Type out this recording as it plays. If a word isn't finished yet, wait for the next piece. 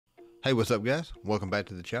Hey, what's up guys? Welcome back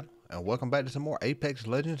to the channel and welcome back to some more Apex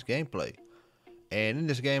Legends gameplay. And in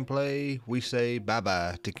this gameplay, we say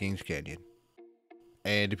bye-bye to Kings Canyon.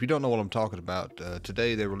 And if you don't know what I'm talking about,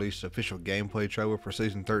 today they released official gameplay trailer for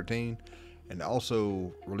Season 13 and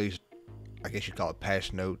also released, I guess you'd call it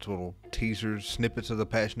patch notes, little teasers, snippets of the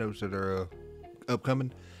patch notes that are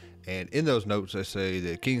upcoming. And in those notes they say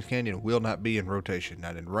that Kings Canyon will not be in rotation,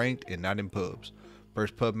 not in ranked and not in pubs.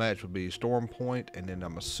 First pub match would be Storm Point, and then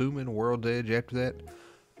I'm assuming World's Edge after that.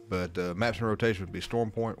 But maps in rotation would be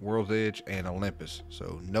Storm Point, World's Edge, and Olympus.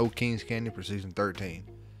 So no Kings Canyon for Season 13.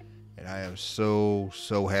 And I am so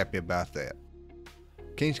happy about that.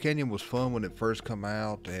 Kings Canyon was fun when it first come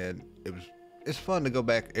out, and it's fun to go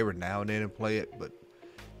back every now and then and play it. But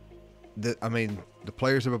the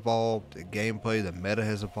players have evolved, the gameplay, the meta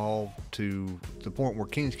has evolved to the point where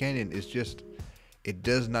Kings Canyon is just, it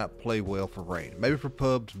does not play well for ranked. Maybe for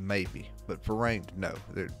pubs, maybe, but for ranked, no.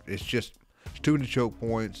 It's too many choke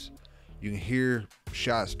points. You can hear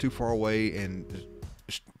shots too far away, and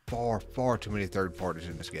there's far too many third parties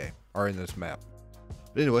in this game, or in this map.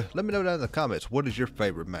 But anyway, let me know down in the comments, what is your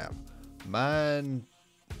favorite map? Mine,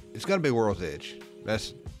 it's gonna be World's Edge.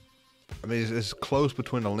 It's close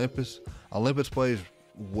between Olympus. Olympus plays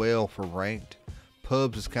well for ranked.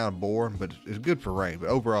 Pubs is kind of boring, but it's good for ranked. But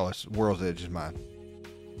overall, it's World's Edge is mine.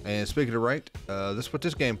 And speaking of ranked, this is what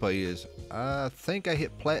this gameplay is. I think I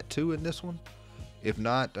hit Plat 2 in this one. If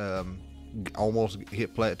not, almost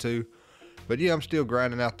hit Plat 2. But yeah, I'm still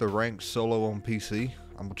grinding out the ranked solo on PC.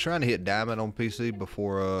 I'm trying to hit Diamond on PC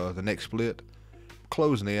before the next split.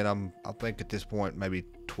 Closing in, I think at this point maybe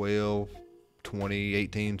 12, 20,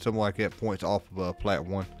 18, something like that points off of Plat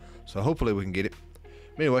 1. So hopefully we can get it.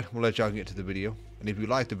 Anyway, we'll let y'all get to the video. And if you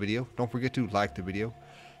like the video, don't forget to like the video.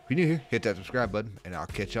 If you're new here, hit that subscribe button, and I'll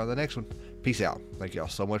catch you on the next one. Peace out. Thank y'all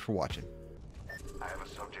so much for watching. I have a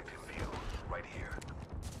subject in view, right here.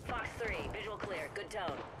 Fox 3, visual clear, good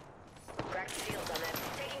tone. Cracked shields on them.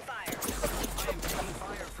 Taking fire. I am taking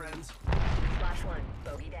fire, friends. Flash 1,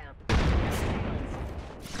 bogey down.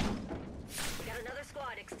 We got another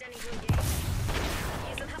squad extending to engage.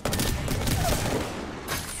 Use some help.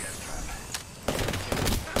 Yes, trap.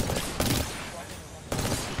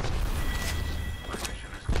 My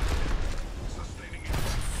mission is clear. Sustaining it.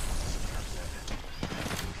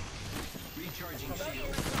 Recharging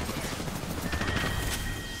shield.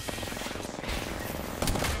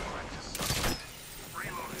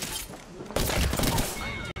 Reloading. I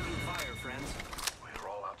am taking fire, friends. We're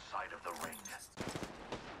all outside of the ring.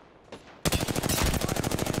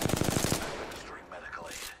 Administering medical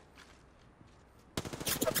aid.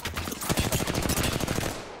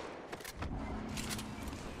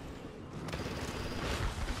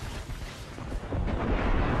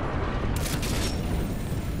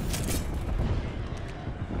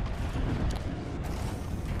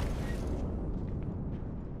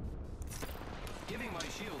 Giving my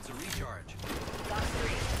shields a recharge. Fox 3,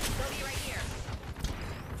 bogey right here.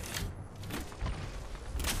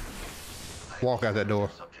 Walk out that door.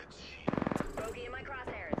 Subject's shield. Bogey in my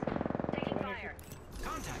crosshairs. Taking fire.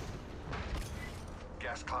 Contact.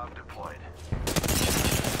 Gas cloud deployed.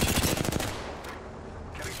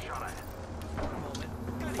 Getting shot at. One moment.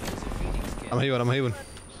 Gotta use a Phoenix kit. I'm healing.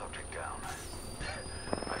 Subject down.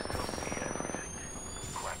 I still see everything.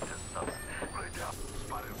 Cracked this sub. Right down.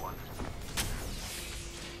 Spotted one.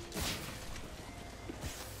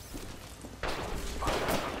 Spotted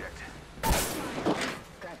subject.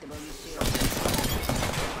 Cracked the bogey shield.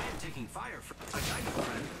 I am taking fire for a diamond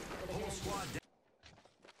friend. Whole squad down.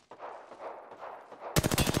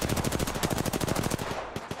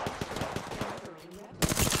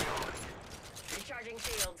 Recharging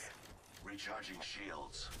shields. Recharging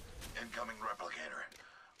shields. Incoming replicator.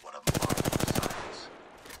 What a marvelous science.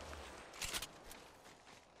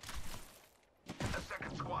 The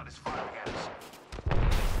second squad is firing at us.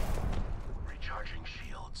 Recharging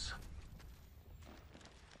shields.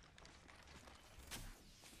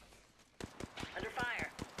 Under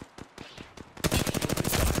fire.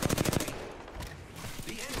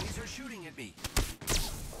 The enemies are shooting at me.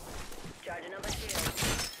 Charging up my shield.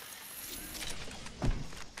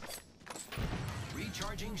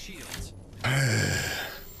 Recharging shields.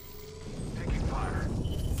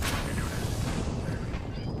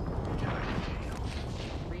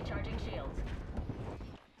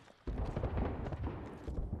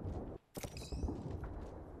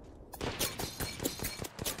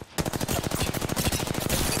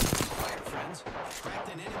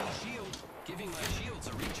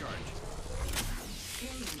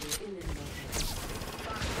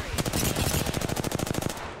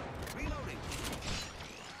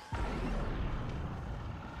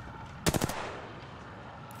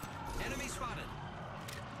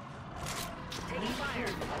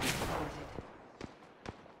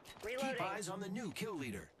 eyes on the new kill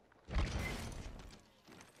leader.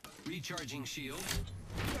 Recharging shield.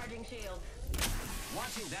 Charging shield.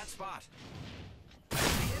 Watching that spot. The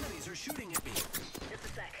enemies are shooting at me. Just a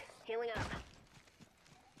sec. Healing up.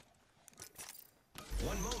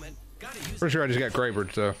 One moment. Gotta use. Pretty sure I just got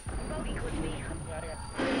Krabered, so. Bogey clipped me.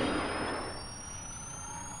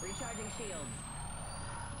 Recharging shields.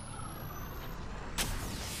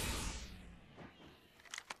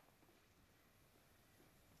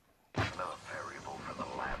 Another variable for the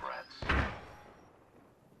lab rats.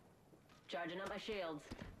 Charging up my shields.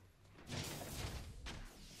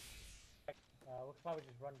 We'll probably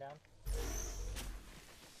just run down.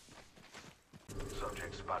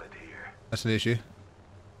 Subject spotted here. That's an issue.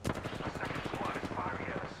 Second squad is firing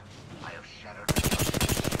at us. I have shattered.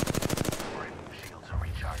 Shields are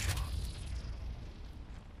recharging.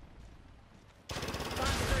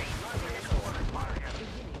 Box 3, launching missile. Squad is firing at us.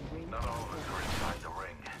 Not all of us are inside the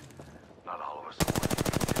ring. Not all of us are.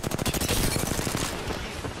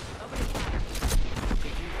 Opening fire.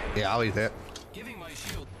 Yeah, I'll eat that. Giving my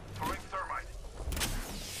shield. Throwing thermite.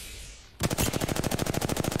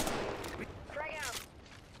 Frag out.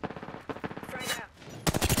 Frag out.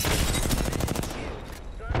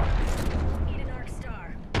 Eat an arc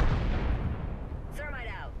star. Thermite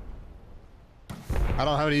out. I don't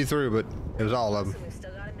know how many you threw, but it was all of So them. we've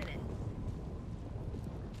still got a minute.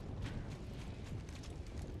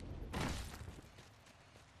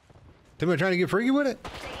 Somebody trying to get freaky with it?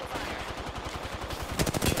 Taking fire.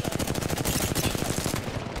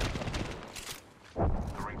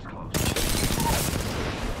 The ring's close.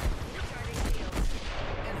 Recharging shields.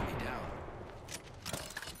 Enemy down.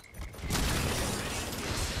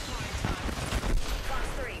 Fox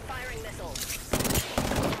 3, firing missiles.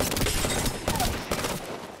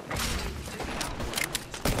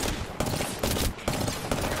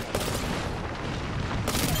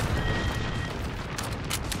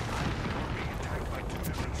 Being attacked by 2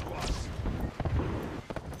 different squads.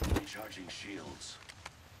 Recharging shields.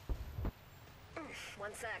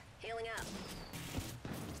 1 sec. Healing up.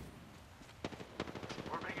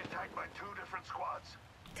 We're being attacked by 2 different squads.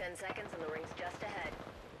 10 seconds and the ring's just ahead.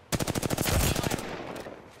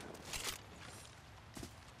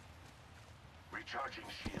 Recharging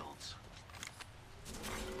shields.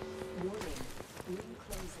 Warning. Ring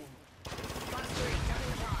closing. Fox 3,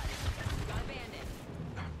 coming pod. Got a bandit.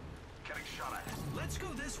 Getting shot at. Let's go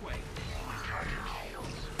this way. Recharging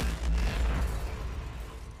shields.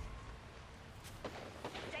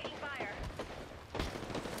 Taking fire.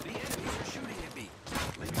 The enemies are shooting at me.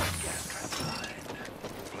 Laying gas trap behind.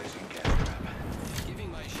 Placing gas trap. Giving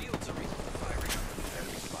my shields a firing.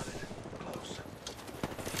 Enemy spotted. Close.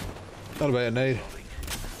 Not a bad nade. Loading.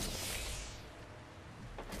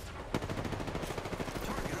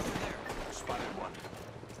 Target over there. Spotted one.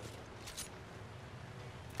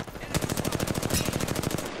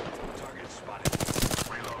 Target spotted.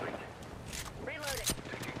 Reloading. Reloading.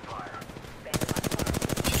 Taking fire. Bandit box far.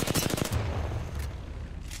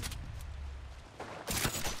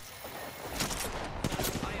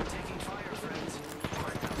 I am taking fire, friends.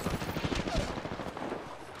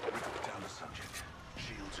 Down the subject.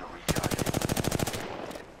 Shields are recharging.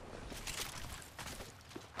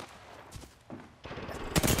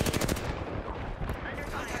 Under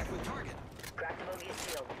fire. Contact with target. Crack the bogey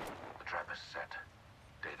shield. The trap is set.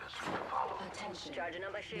 Data soon to follow. Attention. Charging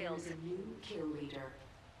up my There shields. is a new kill leader.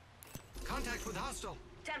 Contact with hostile.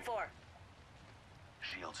 10-4.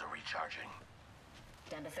 Shields are recharging.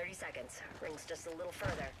 Down to 30 seconds. Ring's just a little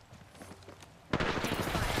further. Taking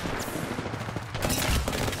fire.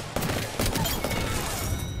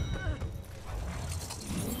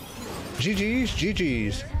 GG's,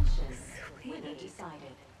 GG's. Attention. Winner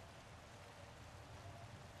decided.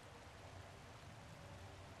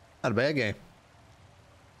 Not a bad game.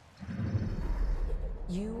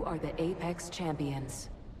 You are the Apex champions.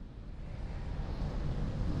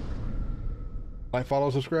 Like,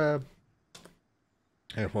 follow, subscribe.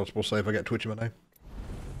 And if multiple save, I got Twitch in my name.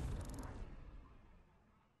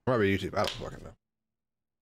 Probably YouTube. I don't fucking know.